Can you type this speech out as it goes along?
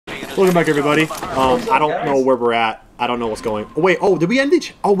Welcome back, everybody. I don't know where we're at. I don't know what's going. Oh wait. Oh, did we end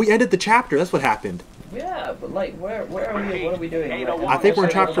it? Oh, we ended the chapter. That's what happened. Yeah, but like, where are we? What are we doing? I think we're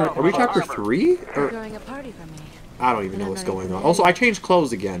in chapter. Are we chapter 3? Or Throwing a party for me. I don't even know what's going on. Also, I changed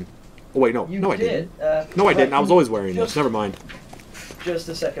clothes again. Oh wait, no, no, I didn't. No, I didn't. I was always wearing this. Never mind. Just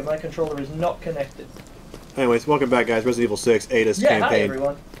a second. My controller is not connected. Anyways, welcome back, guys. Resident Evil 6, Ada's campaign. Hi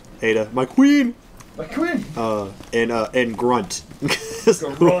everyone. Ada, my queen. My queen. And Grunt.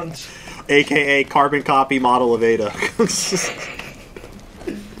 Grunt. AKA carbon copy model of Ada.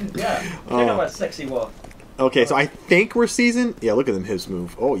 Yeah. Check out my sexy walk. Okay, so I think we're season. Yeah, look at them hips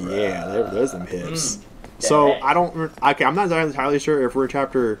move. Oh yeah, there's them hips. So I don't. Okay, I'm not entirely sure if we're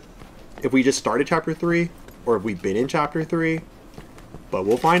chapter. If we just started chapter 3, or if we've been in chapter 3, but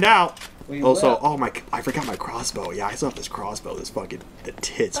we'll find out. Also, oh my! I forgot my crossbow. Yeah, I still have this crossbow. This fucking the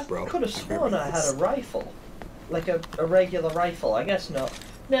tits, bro. I could have sworn I had a rifle, like a regular rifle. I guess not.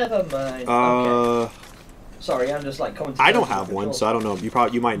 Never mind. Okay. Sorry, I'm just like coming. I don't have one, so I don't know.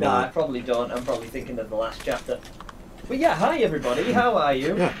 You might not. No, I probably don't. I'm probably thinking of the last chapter. But yeah, hi everybody. How are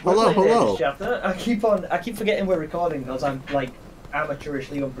you? Yeah, hello. Chapter. I keep forgetting we're recording because I'm like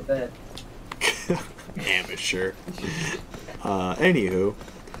amateurishly unprepared. Amateur. Anywho.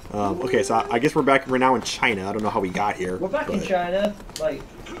 Okay, so I guess we're now in China. I don't know how we got here. We're back in China, like,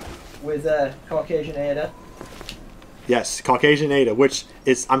 with Caucasian Ada. Yes, Caucasian Ada, which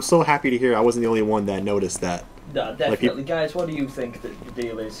is, I'm so happy to hear I wasn't the only one that noticed that. No, definitely. Like, guys, what do you think that the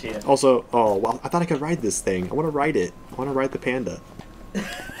deal is here? Also, oh, well, I thought I could ride this thing. I want to ride it. I want to ride the panda.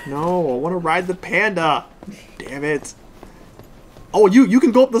 No, I want to ride the panda. Damn it. Oh, you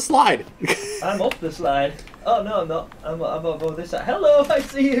can go up the slide. I'm up the slide. Oh, no, I'm not. I'm over this side. Hello, I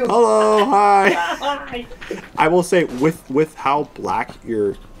see you. Hello, hi. Hi. I will say, with how black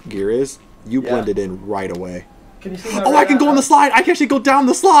your gear is, you blended in right away. Can you see my I can go on the slide. I can actually go down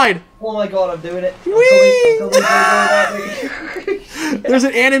the slide. Oh my god, I'm doing it. I'm coming. There's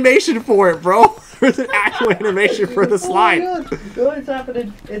an animation for it, bro. There's an actual animation for the slide. Oh my god. Oh, it's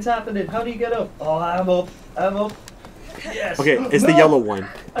happening. It's happening. How do you get up? Oh, I'm up. I'm up. Yes. Okay, it's the yellow one.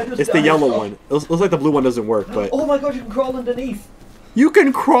 It's the yellow one. It looks like the blue one doesn't work, but... Oh my god, you can crawl underneath. You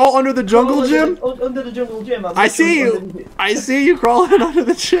can crawl under the jungle gym? Under the jungle gym. I see you. I see you crawling under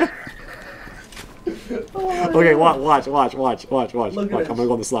the gym. Oh, okay, watch. I'm gonna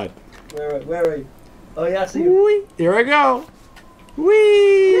go on the slide. Where are you? Oh yeah, I see you. Whee! Here I go.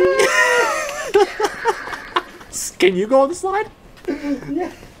 Whee! Can you go on the slide?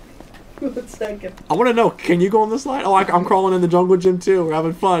 Yeah. 1 second. I want to know. Can you go on the slide? Oh, I'm crawling in the jungle gym too. We're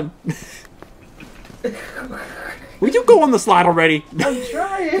having fun. Will you go on the slide already? I'm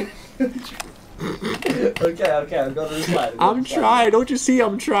trying. Okay, I'm going to the slide. I'm trying. Don't you see?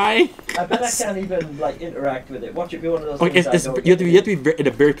 I'm trying. I bet I can't even like interact with it. Watch it be one of those things. You have to be in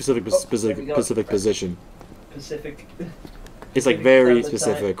a very specific position. Specific. It's like very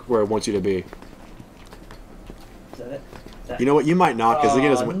specific where it wants you to be. Is that it? You know what? You might not, because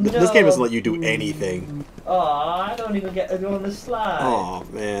this game doesn't let you do anything. Oh, I don't even get to go on the slide. Oh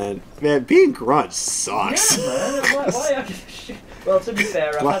man, being Grunt sucks. Yeah, man. Why well, to be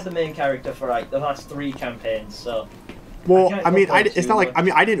fair, I've had the main character for like the last 3 campaigns, so. Well, I mean, it's not like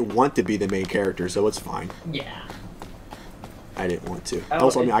I didn't want to be the main character, so it's fine. Yeah. I didn't want to.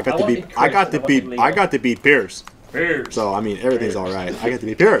 Also, I mean, I got to beat Pierce. So I mean, everything's all right. I got to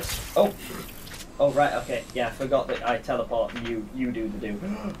beat Pierce. Oh right, okay. Yeah, I forgot that I teleport and you do the do.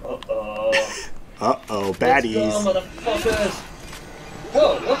 Uh-oh, baddies. Let's go, motherfuckers.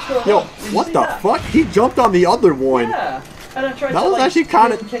 Whoa, what's going on? Yo, what the fuck? He jumped on the other one. Yeah. And I tried that to was actually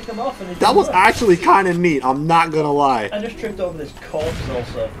kind of kick him off and that was actually kind of neat. I'm not gonna lie. I just tripped over this corpse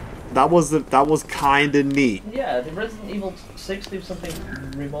also. That was kind of neat. Yeah, did Resident Evil 6 do something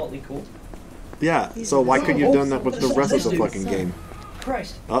remotely cool? Yeah. So why couldn't you have done that with the rest of the fucking game?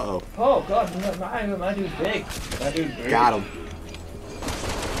 Christ. Uh-oh. Oh god, my dude's big. My dude's big. Got him.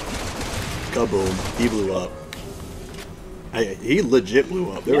 Kaboom. He blew up. He legit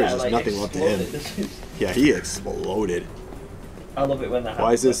blew up. There was just nothing left of him. Yeah, he exploded. I love it when that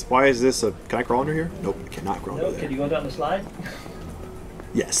happens. Why is this a... Can I crawl under here? Nope, I cannot crawl under there. Can you go down the slide?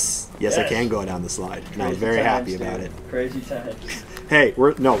 Yes, I can go down the slide. And I'm very happy about it. Crazy times. Hey,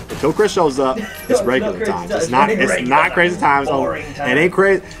 until Chris shows up, it's regular times. It's not crazy times. It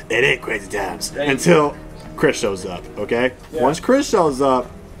ain't crazy times until Chris shows up, okay? Yeah. Once Chris shows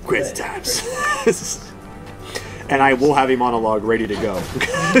up, crazy times. And I will have a monologue ready to go.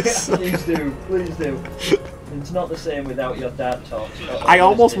 Please do. It's not the same without your dad talks. I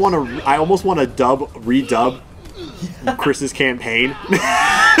almost want to redub Chris's campaign.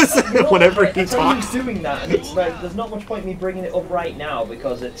 Whenever he He's talks. doing that, and it's like there's not much point in me bringing it up right now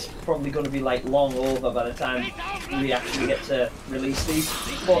because it's probably going to be like long over by the time we actually get to release these.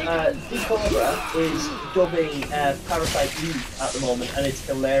 But Cobra is dubbing Parasite Eve at the moment, and it's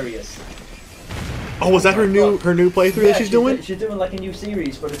hilarious. Oh, was that her new playthrough that she's doing? She's doing like a new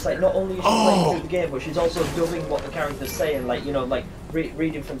series, but it's like not only is she playing through the game, but she's also dubbing what the characters say and like like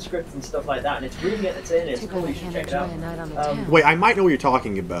reading from scripts and stuff like that, and it's really entertaining. It's cool. You should check it out. Wait, I might know what you're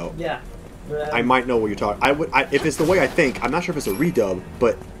talking about. Yeah. I might know what you're talking. If it's the way I think, I'm not sure if it's a redub,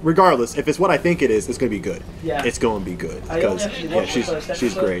 but regardless, if it's what I think it is, it's gonna be good. Yeah. It's gonna be good because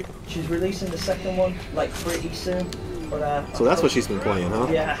she's great. She's releasing the second one like pretty soon. But, so that's what she's been playing, huh?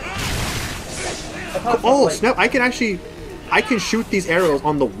 Yeah. Oh snap! I can shoot these arrows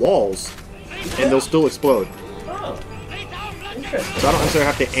on the walls, and they'll still explode. Oh, interesting. So I don't necessarily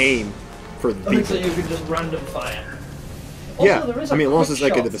have to aim for the people. So you can just random fire. Also, yeah, I mean, as long as it's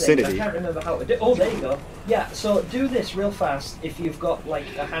like in the vicinity. I can't remember how to do. Oh, there you go. Yeah, so do this real fast if you've got like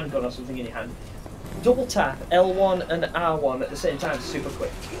a handgun or something in your hand. Double tap L1 and R1 at the same time, super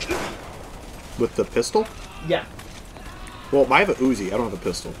quick. With the pistol? Yeah. Well, I have a Uzi. I don't have a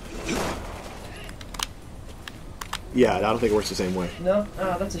pistol. Yeah, I don't think it works the same way. No,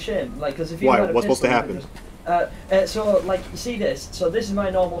 that's a shame. Like, because if you why? What's supposed to happen? So, like, you see this? So this is my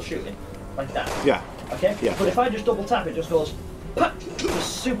normal shooting, like that. Yeah. Okay. Yeah. But if I just double tap, it just goes, pop,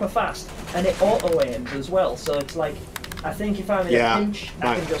 just super fast, and it auto aims as well. So it's like, I think if I'm in a pinch,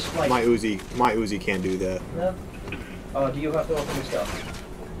 I can just like. My Uzi can't do that. No. Oh, do you have to open your stuff?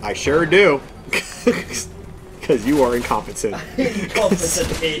 I sure do. Because you are incompetent.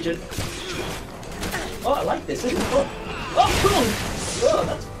 Incompetent agent. Oh, I like this. This is fun. Oh, cool. Oh,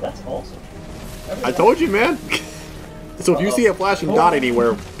 that's awesome. I told you, man. So if you see a flashing dot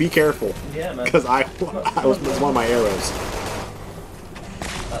anywhere, be careful. Yeah, man. Because it's one of my arrows.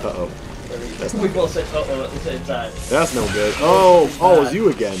 Uh-oh. We both said uh-oh at the same time. That's no good. Oh, it's you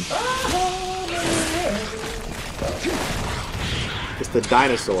again. It's the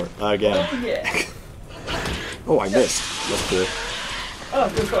dinosaur again. Oh, yeah. Oh, I missed. That's cool. Oh,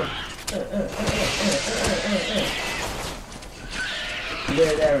 good fun.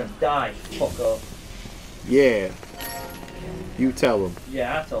 Lay there and die, fuck off. Yeah. You tell him.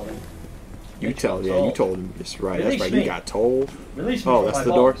 Yeah, I told him. You told him. That's right. Release That's right. me. You got told. Release me. Oh, that's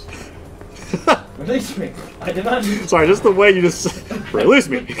the door. Release me. I demand you. Sorry, just the way you just release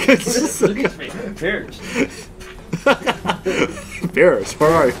me. Release me. Pierce. Paris,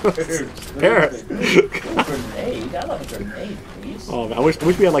 where are you? Paris. Grenade? I love a grenade, please. Oh man, I wish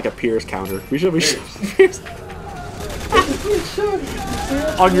we had like a Pierce counter. We should.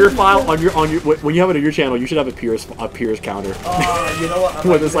 On your file, on your when you have it on your channel, you should have a Pierce counter. Oh, you know what? I'm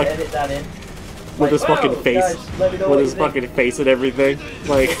with this like edit that in. With his fucking face, guys, with his fucking face and everything,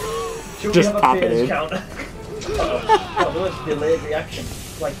 like just pop it in. Oh, there was delayed reaction,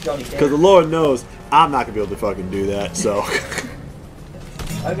 like Johnny Cage. Because the Lord knows I'm not gonna be able to fucking do that. So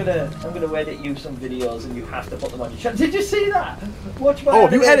I'm gonna edit you some videos and you have to put them on your channel. Did you see that? Watch my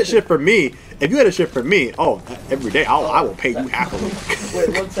if you edit shit for me, every day I will pay you happily. Wait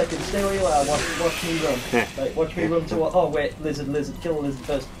 1 second, stay where you are. Watch me run. Like, watch me run to what? Oh wait, lizard, kill a lizard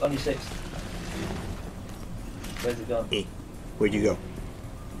first. On your 6. Where's it gone? Hey, where'd you go?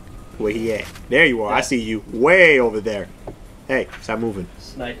 Where he at? There you are. Yeah. I see you way over there. Hey, stop moving.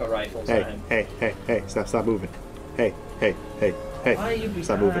 Sniper rifles. Hey, stop moving. Hey. Why are you behind?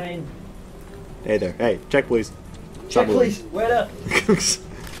 Stop moving. Hey there. Hey, check please. Check please. Wait up.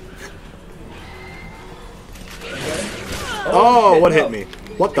 Oh, what hit me?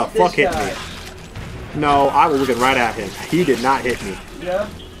 What the fuck hit me? No, I was looking right at him. He did not hit me. Yeah.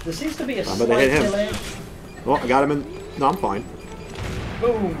 There seems to be a slight delay. Oh, I got him in. No, I'm fine.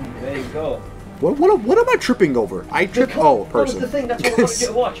 Boom. There you go. What am I tripping over? I tripped. Oh, person. That was the thing. That's what I want you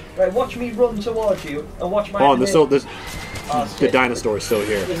to watch. Right, watch me run towards you and watch my. Oh, the dinosaur is still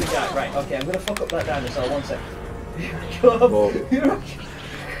here. There's a guy. Right. Okay, I'm gonna fuck up that dinosaur. 1 second.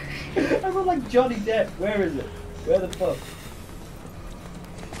 I'm like Johnny Depp. Where is it? Where the fuck?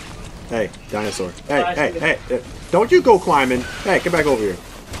 Hey, dinosaur. Hey. Don't you go climbing. Hey, get back over here.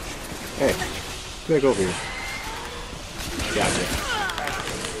 Hey, get back over here. Gotcha.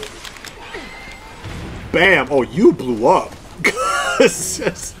 Bam! Oh, you blew up.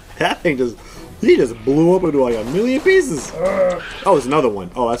 That thing he just blew up into like a million pieces. Oh, there's another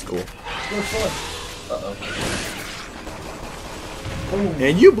one. Oh, that's cool. Good fun.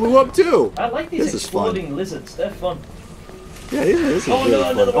 And you blew up too. I like these exploding lizards. They're fun. Yeah, this is really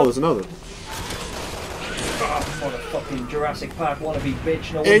fun. Oh, there's another. Oh, what a fucking Jurassic Park wannabe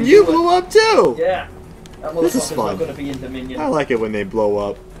bitch. No and you blew up too. Yeah. That This is motherfucker's fun. not going to be in Dominion. I like it when they blow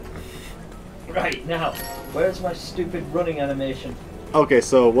up. Right, now, where's my stupid running animation? Okay,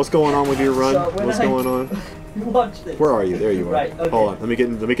 so what's going on with your run? So What's going on? Watch this. Where are you? There you are. Right, okay. Hold on. Let me get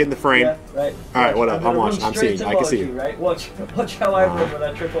in the frame. Yeah, right. All right, what I'm up? gonna I'm watching. run I'm straight seeing. I can towards see you, you. right? Watch how I run when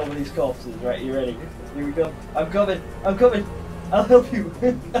I trip over these corpses. Right, you ready? Here we go. I'm coming. I'm coming. I'll help you.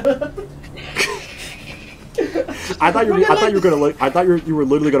 I thought you were gonna look. I thought you were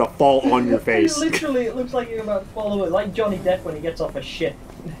literally gonna fall on your face. Literally, it looks like you're about to fall over, like Johnny Depp when he gets off a ship.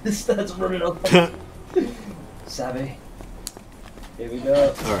 Starts running up. Savvy. Here we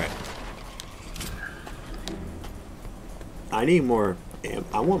go. All right. I need more.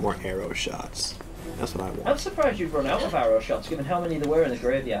 I want more arrow shots. That's what I want. I'm surprised you've run out of arrow shots, given how many there were in the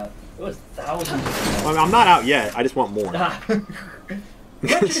graveyard. There was thousands of them. I mean, I'm not out yet. I just want more. Imagine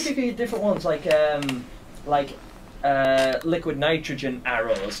if you could get different ones, like liquid nitrogen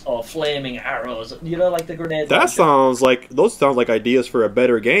arrows or flaming arrows. You know, like the grenade. That launcher. those sound like ideas for a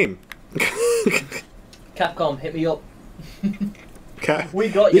better game. Capcom, hit me up. Okay. We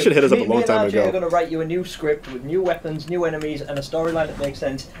got you. You should hit us up a Me long and time RJ ago. are going to write you a new script with new weapons, new enemies, and a storyline that makes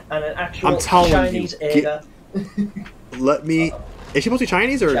sense, and an actual I'm telling Chinese you, Ada. Let me. Is she supposed to be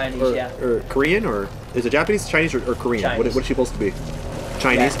Chinese or Chinese, yeah. or Korean or is it Japanese, Chinese, or Korean? Chinese. What is she supposed to be?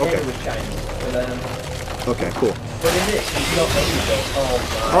 Chinese. Yeah, Okay. Ada was Chinese. But, Okay. Cool. but in this, she's not Asian. Oh,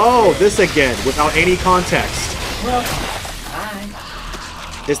 Oh, this again without any context. well, hi.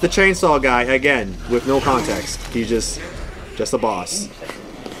 It's the chainsaw guy again with no context. He's just a boss.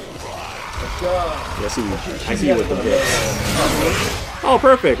 Let's go. I see you with the hits. Oh,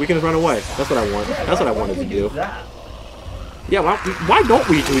 perfect. We can just run away. That's what I want. That's what I wanted to do. That? Yeah, why don't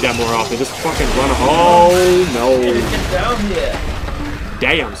we do that more often? Just fucking run. Oh, no. Get down here.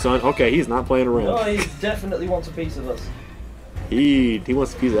 Damn, son. Okay, he's not playing Oh, around. he definitely wants a piece of us. He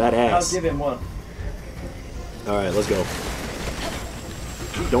wants a piece of that I'll ass. give him one. Alright, let's go.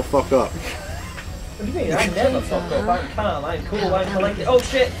 Don't fuck up. What do you mean? I never fuck up. I'm calm, I'm cool, I'm collected. Oh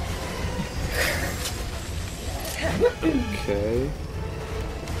shit! Okay.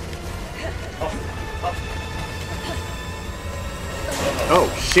 Oh,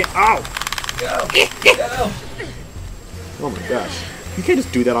 shit. Ow! Go! Go! Oh my gosh. You can't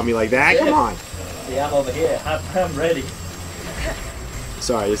just do that on me like that. Come on. See, I'm over here. I'm ready.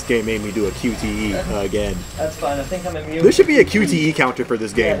 Sorry, this game made me do a QTE again. That's fine. I think I'm immune. There should be a QTE counter for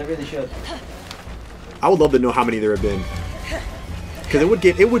this Yeah, game. there really should. I would love to know how many there have been. Because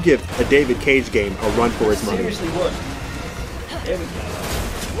it would give a David Cage game a run for its money. Seriously would. There we go.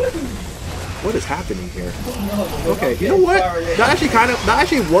 What is happening here? Oh, no, Okay, you know what? That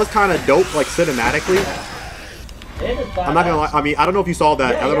actually was kind of dope, like cinematically. I'm not gonna lie. I mean, I don't know if you saw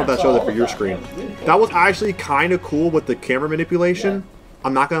that. I don't know if that showed it for your screen. That was actually kind of cool with the camera manipulation.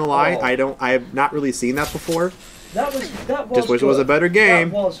 I'm not gonna lie. I have not really seen that before. That was Just wish it was a better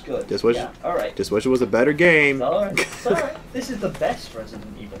game. That was good. Just wish. Yeah, all right. Just wish it was a better game. All right. It's all right. This is the best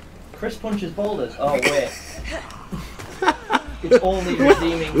Resident Evil. Chris punches boulders. Oh wait. It's only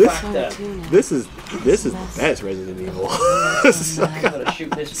redeeming factor. This is the best Resident Evil. I'm gonna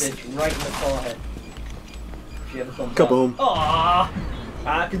shoot this bitch right in the forehead. If you ever come Kaboom. Aww!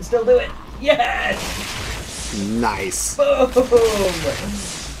 I can still do it. Yes! Nice. Boom!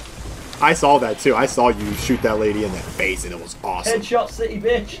 I saw that too. I saw you shoot that lady in the face, and it was awesome. Headshot city,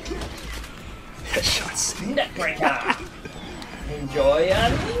 bitch. Headshots. Neckbreaker. Enjoy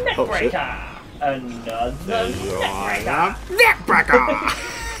a neckbreaker. Another neckbreaker.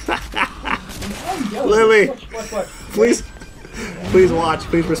 Neckbreaker. Lily, Watch. please watch.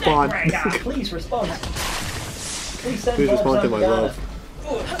 Please respond. Neckbreaker. Please respond. Please send Please respond to Bob my Zangana. love.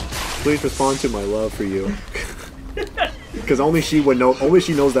 Please respond to my love for you. Because only she would know. Only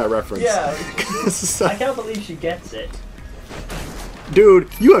she knows that reference. Yeah. I can't believe she gets it. Dude,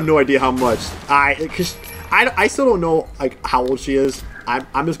 you have no idea how much I still don't know like how old she is.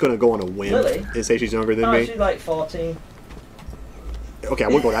 I'm just gonna go on a whim Lily? and say she's younger than Oh, me. she's like 14. Okay, I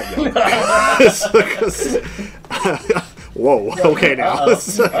won't go that young. Whoa. Okay now.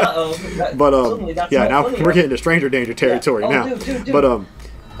 Uh-oh. But Suddenly that's yeah, not now funny, we're huh? getting into stranger danger territory Yeah. Oh, now. dude. But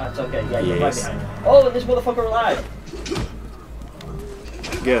That's okay. Yeah, you're right Yes. behind me. Oh, and this motherfucker alive.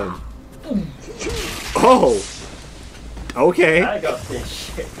 get him. Oh. Okay. I got this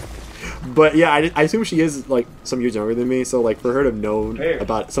shit. But yeah, I assume she is like some years younger than me, so like for her to have known Very.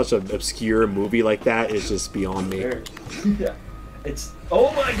 about such an obscure movie like that is just beyond me. Yeah. It's.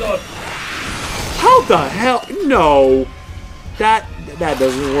 Oh my god. How the hell? No, that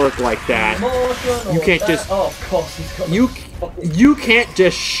doesn't work like that. Emotional, You can't just- Oh, of course he's got. You can't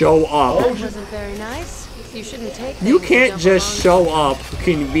just show up. Oh, Wasn't very nice. You shouldn't take. You things can't that just don't belong show up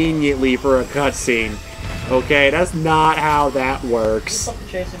conveniently for a cutscene. Okay, that's not how that works. Stop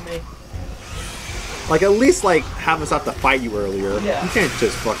chasing me. Like, at least, like, have us have to fight you earlier. Yeah. You can't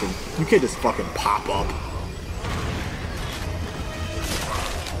just fucking pop up.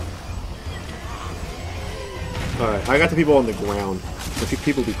 Alright, I got the people on the ground. The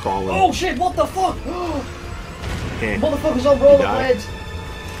people be crawling. Oh shit, what the fuck? Eh. Motherfuckers on rollerblades.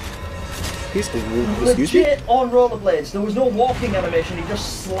 Excuse me? Legit on rollerblades. There was no walking animation, he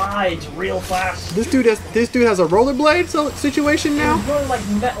just slides real fast. This dude has a rollerblade situation now? He's running like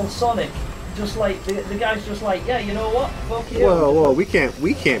Metal Sonic. Just like the guy's just like, yeah, you know what? Fuck you. Whoa, we can't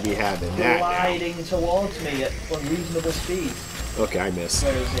be having that. Gliding towards me at unreasonable speed. Okay, I miss.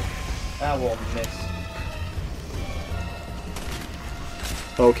 Where is he? I won't miss.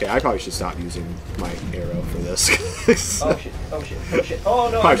 Okay, I probably should stop using my arrow for this. Oh shit, oh shit, oh shit. Oh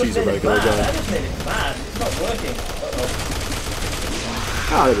no, I just made it mad. I just made it mad. It's not working. Uh-oh.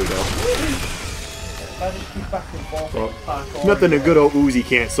 Ah, there we go. If I just keep back and forth, parkour. Nothing a good old Uzi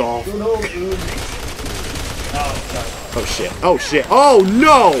can't solve. Good old Uzi. Oh, God. Oh shit, oh shit, oh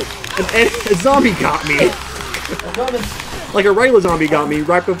no! A zombie got me! I'm coming. Like a regular zombie got me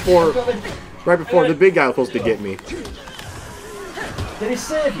right before the big guy was supposed to get me. Did he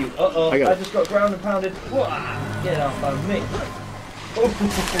save you? Uh-oh, I just got ground and pounded. Get off of me. Oh.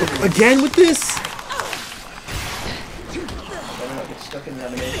 Again with this? I don't get stuck in the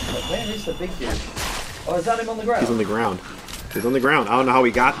animation. Like, where is the big dude? Oh, is that him on the ground? He's on the ground. He's on the ground. I don't know how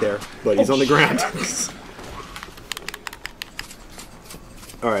he got there, but he's on the ground.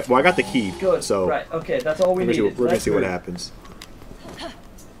 Alright, well I got the key. Good, so right, okay, that's all we needed. We're gonna see what happens.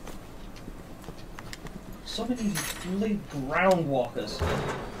 So many bloody ground walkers.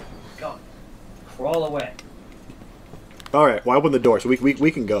 God. Crawl away. Alright, well I opened the door, so we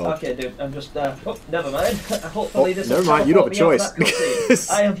can go. Okay, dude, I'm just, oh, never mind. Hopefully this never mind, you don't have a choice.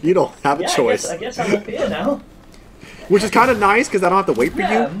 You don't have a choice. I guess I'm up here now. Which is kind of nice, because I don't have to wait for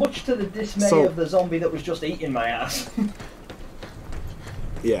Yeah, you. much to the dismay of the zombie that was just eating my ass.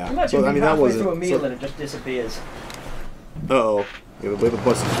 Yeah, Imagine so I mean that was through a meal and it just disappears. Uh-oh. We have a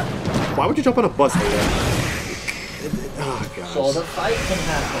bus. Why would you jump on a bus, Ada? Oh, gosh. So the fight can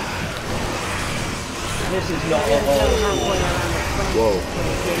happen. This is not a Whoa.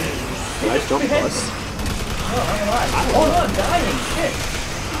 Nice jump bus. Oh, I'm alive. Oh, no, I'm dying. Shit.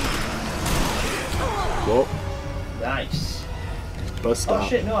 Whoa. Nice. Bus stop. Oh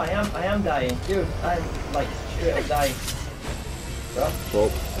shit, no, I am dying. Dude, I'm like straight up dying. Bro? Whoa.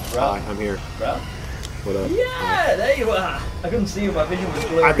 Hi, I'm here. Bro? What up? Yeah, there you are. I couldn't see you, my vision was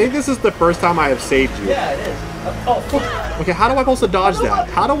blurry. I think this is the first time I have saved you. Yeah, it is. Oh, fuck. Okay, how do I supposed to dodge that?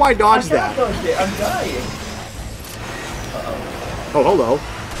 How do I dodge that? I can't dodge it, I'm dying. Uh-oh. Oh, hello. Oh,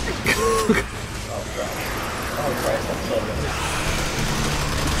 crap. Oh, Christ, that's so good.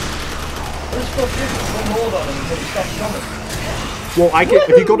 Let's go through one hold on him until he stops coming. Well, I can,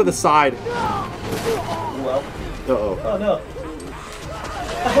 if you go to the side. Well. Uh-oh. Oh, no.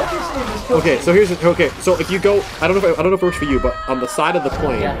 I hope you're seeing this. Okay, so here's so if you go, I don't know if it works for you, but on the side of the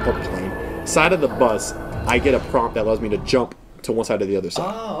plane, side of the bus, I get a prompt that allows me to jump to one side or the other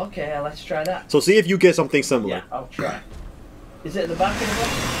side. Oh, okay, let's try that. So see if you get something similar. Yeah, I'll try. Is it at the back of the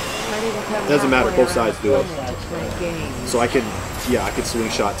bus? Doesn't matter, both sides do it. So I can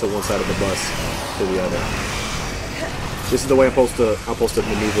slingshot to one side of the bus to the other. This is the way I'm supposed to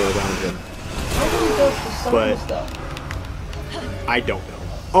maneuver around him. But I don't know.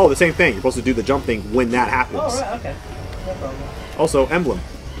 Oh, the same thing. You're supposed to do the jump thing when that happens. Oh, right, okay. No problem. Also, emblem.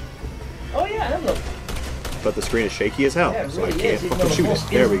 Oh, yeah, emblem. But the screen is shaky as hell, Yeah, so I really can't is. fucking shoot it.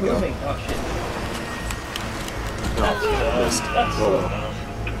 There we go. Oh, shit. Oh, missed. That's Oh, well.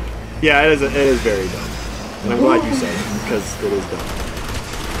 Yeah, it is very dumb. And I'm glad you said it, because it is dumb.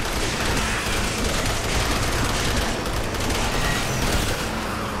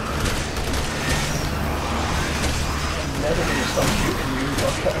 Never gonna stop shooting you.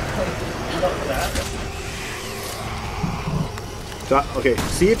 Not gonna happen. So, okay,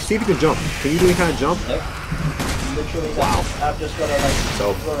 see if you can jump. Can you do any kind of jump? Nope. Literally, wow. I've just gotta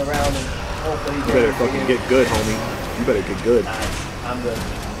like run around and hopefully. You better fucking get good, homie. You better get good. I'm good.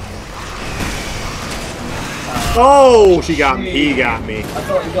 Oh, she got me. He got me. I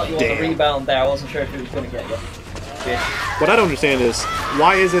thought he got you on the rebound there. I wasn't sure if he was gonna get you. Yeah. What I don't understand is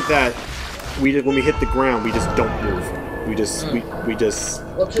why is it that when we hit the ground we just don't move? We just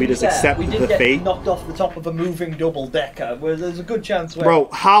accept we the did get fate. Knocked off the top of a moving double decker, where there's a good chance. Where Bro,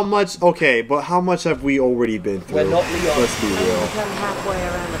 how much? Okay, but how much have we already been through? We're not Leon. Let's be real.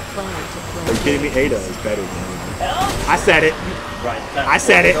 Are you kidding me? Ada is better than me. I said it. Right. I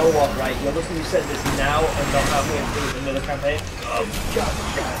said it. You know what? Right. You're looking. You said this now and not halfway through another campaign. Oh God.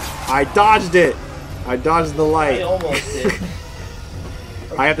 I dodged it. I dodged the I light. almost did.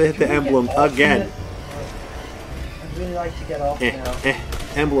 I have to hit the emblem again. I'd really like to get off now.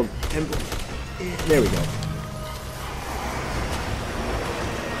 Emblem. There we go.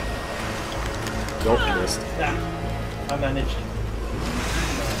 Nope, I missed. Nah, I managed.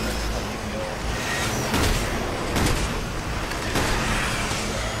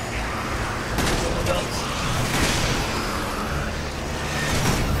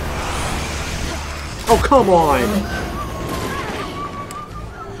 Oh, come on!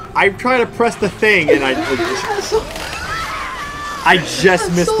 I tried to press the thing and I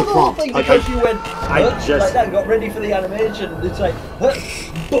just missed the prompt. Because you went I just like that, got ready for the animation. It's like,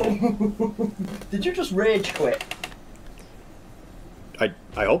 boom. Did you just rage quit? I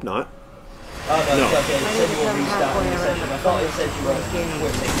hope not. Oh no, No. it's okay. It said you were restarting the session. I thought it said you were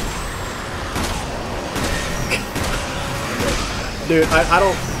quitting. Dude,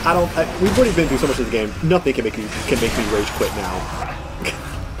 we've already been through so much of the game. Nothing can make me rage quit now.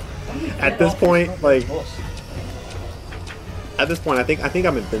 At this point, like, I think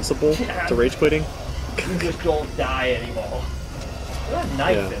I'm invincible to rage quitting. You just don't die anymore. That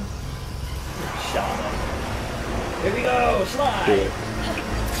knife him. Shut up. Here we go, slide. Do it.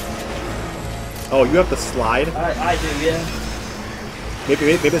 Oh, you have to slide? I do, yeah.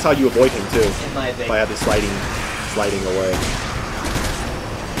 Maybe that's how you avoid him too. It might be. By having sliding away.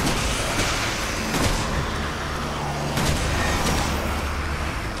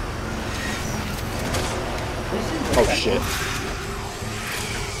 Oh shit.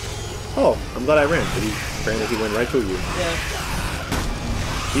 Oh, I'm glad I ran. Apparently he went right through you. Yeah.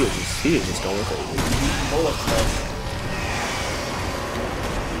 He is just going crazy. Bullets though.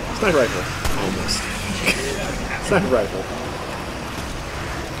 Sniper rifle. Almost. Sniper rifle.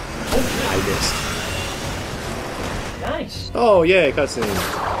 I missed. Nice. Oh yay, cutscene.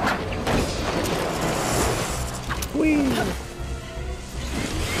 Whee!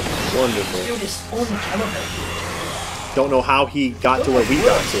 Wonderful. Dude is uncalibrated. Don't know how he got to where we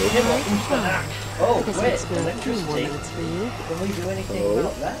got to. Oh, wait, electricity. Can we do anything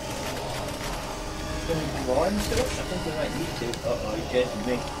about that? Can we draw into it? I think we might need to. Uh-oh, you're chasing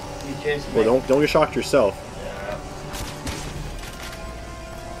me. You're chasing me. Well, don't get shocked yourself. Yeah.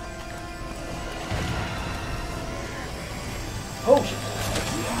 Oh, shit.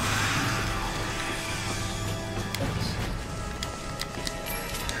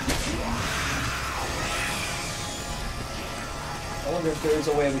 I wonder if there is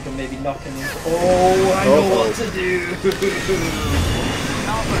a way we can maybe knock him into. Oh, I know what to do.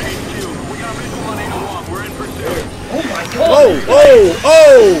 Alpha HQ, we got visual on 801. We're in pursuit. Oh my god!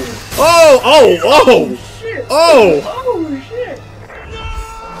 Oh! Shit! Oh! Oh shit!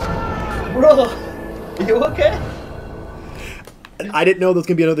 Bro, you okay? I didn't know there was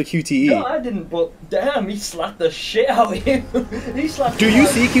gonna be another QTE. No, I didn't. But damn, he slapped the shit out of him. He slapped. Do you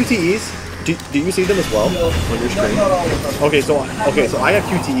see QTEs? Do you see them as well No, on your screen? not all of them. Okay, so I have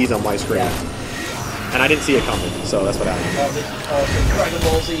QTEs on my screen, Yeah. and I didn't see it coming, so that's what happened. Oh, this is awesome. Dragon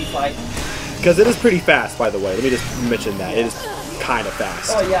Ball Z fight. Because it is pretty fast, by the way. Let me just mention that it is kind of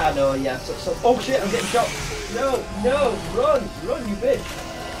fast. Oh yeah, I know. Yeah. So. Oh shit! I'm getting shot. No! Run! You bitch!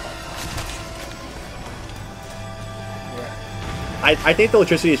 I think the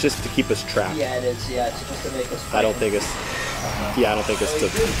electricity is just to keep us trapped. Yeah, it is. Yeah, it's just to make us. I don't think it's. Yeah, I don't think it's to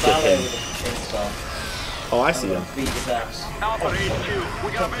ballet him. with a chainsaw. Oh, I see him. Beat his ass. Alpha HQ,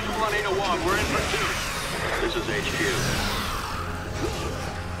 we got visual on 801. We're in pursuit. This is HQ.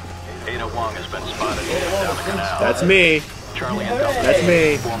 801 has been spotted down the canal. That's me. Charlie and Delta. That's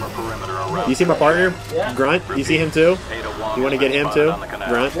me. Former perimeter around. You see my partner, Yeah. Grunt? You see him too? 801 You want to has get been him spotted too, on the canal.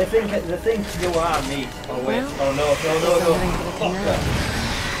 Grunt? They think you are me. Oh wait. Oh no. Fuck that.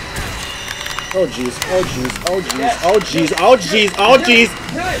 Oh jeez. Oh jeez. Oh jeez. Yes. Oh jeez. Oh jeez. Oh jeez.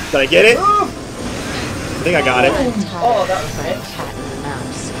 Do it. Did I get it? I Move. think I got it. Oh, that was it. Cat and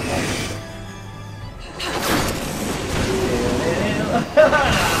mouse.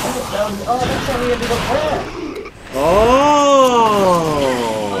 That's how we ended up there. Oh.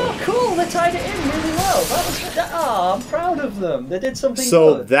 Cool, they tied it in really well. I'm proud of them. They did something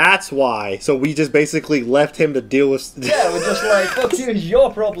So good. that's why. So we just basically left him to deal with. Yeah, we're just like, fuck you, it's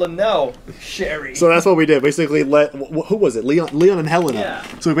your problem now, Sherry. So that's what we did. Basically, who was it? Leon and Helena. Yeah.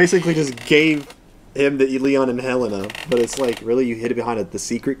 So we basically just gave him the Leon and Helena. But it's like, really, you hid it behind the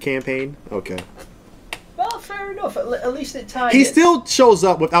secret campaign? Okay. Well, fair enough. At least it tied He in. still shows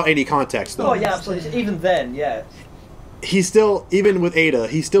up without any context, though. Oh, yeah, absolutely. Even then, yeah. he still, even with Ada,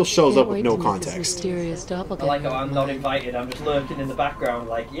 he still shows up with no context. I like how I'm not invited. I'm just lurking in the background,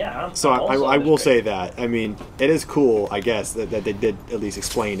 like, yeah. So I will say that. I mean, it is cool, I guess, that they did at least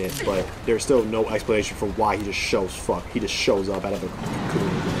explain it, but there's still no explanation for why he just shows He just shows up out of a cocoon.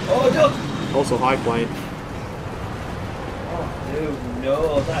 Oh, no! Also, high plane. Oh, dude,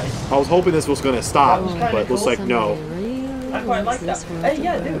 no, that is... I was hoping this was gonna stop, but it looks like no. I quite like that. Hey,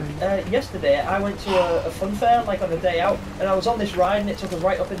 yeah, dude. Yesterday I went to a fun fair, like on a day out, and I was on this ride, and it took us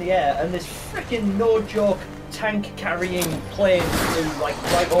right up in the air, and this freaking no joke tank carrying plane flew like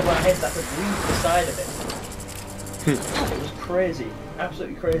right over our heads. I could read the side of it. It was crazy,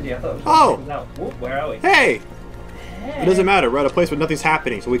 absolutely crazy. I thought it was out. Whoop, where are we? Hey. It doesn't matter. We're at a place where nothing's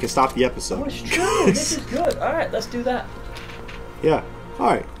happening, so we can stop the episode. Oh, it's true. This is good. All right, let's do that. Yeah.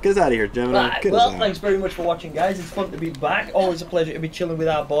 Alright, get us out of here, Gemini. Right, well, thanks very much for watching, guys. It's fun to be back. Always a pleasure to be chilling with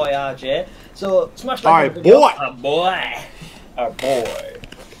our boy, RJ. So, smash like... Our boy! Our boy.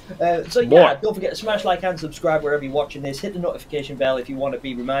 So, yeah, don't forget to smash like and subscribe wherever you're watching this. Hit the notification bell if you want to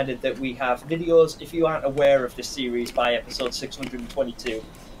be reminded that we have videos. If you aren't aware of this series by episode 622,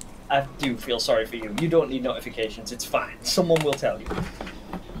 I do feel sorry for you. You don't need notifications. It's fine. Someone will tell you.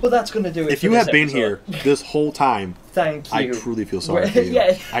 But that's going to do it. If you have been here this whole time, thank you. I truly feel sorry for you.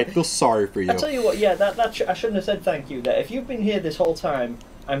 Yeah. I feel sorry for you. I tell you what, yeah, I shouldn't have said thank you there. If you've been here this whole time,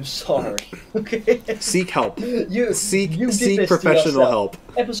 I'm sorry. Okay. Seek help. Seek this professional help.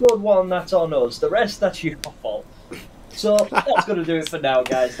 Episode 1, that's on us. The rest, that's your fault. So that's going to do it for now,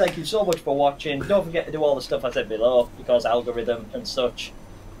 guys. Thank you so much for watching. Don't forget to do all the stuff I said below, because algorithm and such.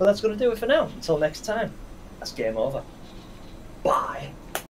 But that's going to do it for now. Until next time, that's game over. Bye.